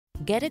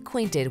Get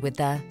acquainted with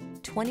the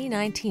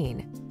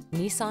 2019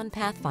 Nissan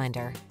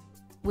Pathfinder.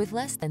 With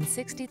less than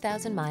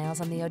 60,000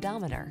 miles on the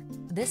odometer,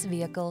 this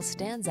vehicle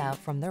stands out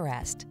from the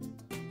rest.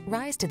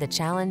 Rise to the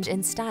challenge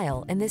in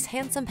style in this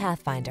handsome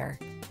Pathfinder.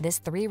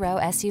 This 3-row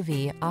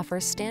SUV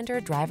offers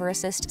standard driver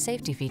assist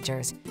safety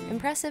features,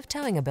 impressive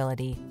towing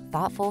ability,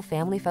 thoughtful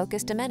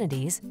family-focused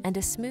amenities, and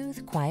a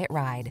smooth, quiet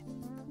ride.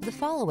 The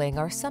following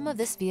are some of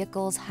this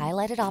vehicle's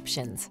highlighted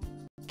options: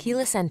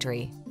 keyless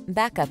entry,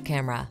 backup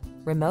camera,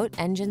 remote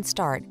engine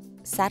start,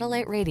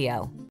 satellite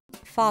radio,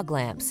 fog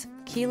lamps,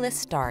 keyless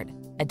start,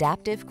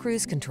 adaptive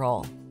cruise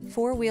control,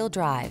 4-wheel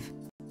drive,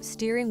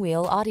 steering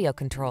wheel audio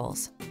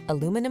controls,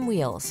 aluminum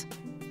wheels.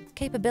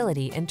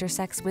 Capability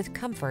intersects with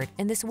comfort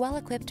in this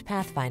well-equipped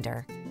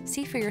Pathfinder.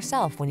 See for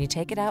yourself when you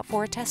take it out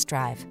for a test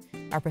drive.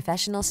 Our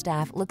professional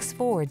staff looks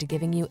forward to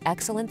giving you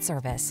excellent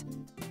service.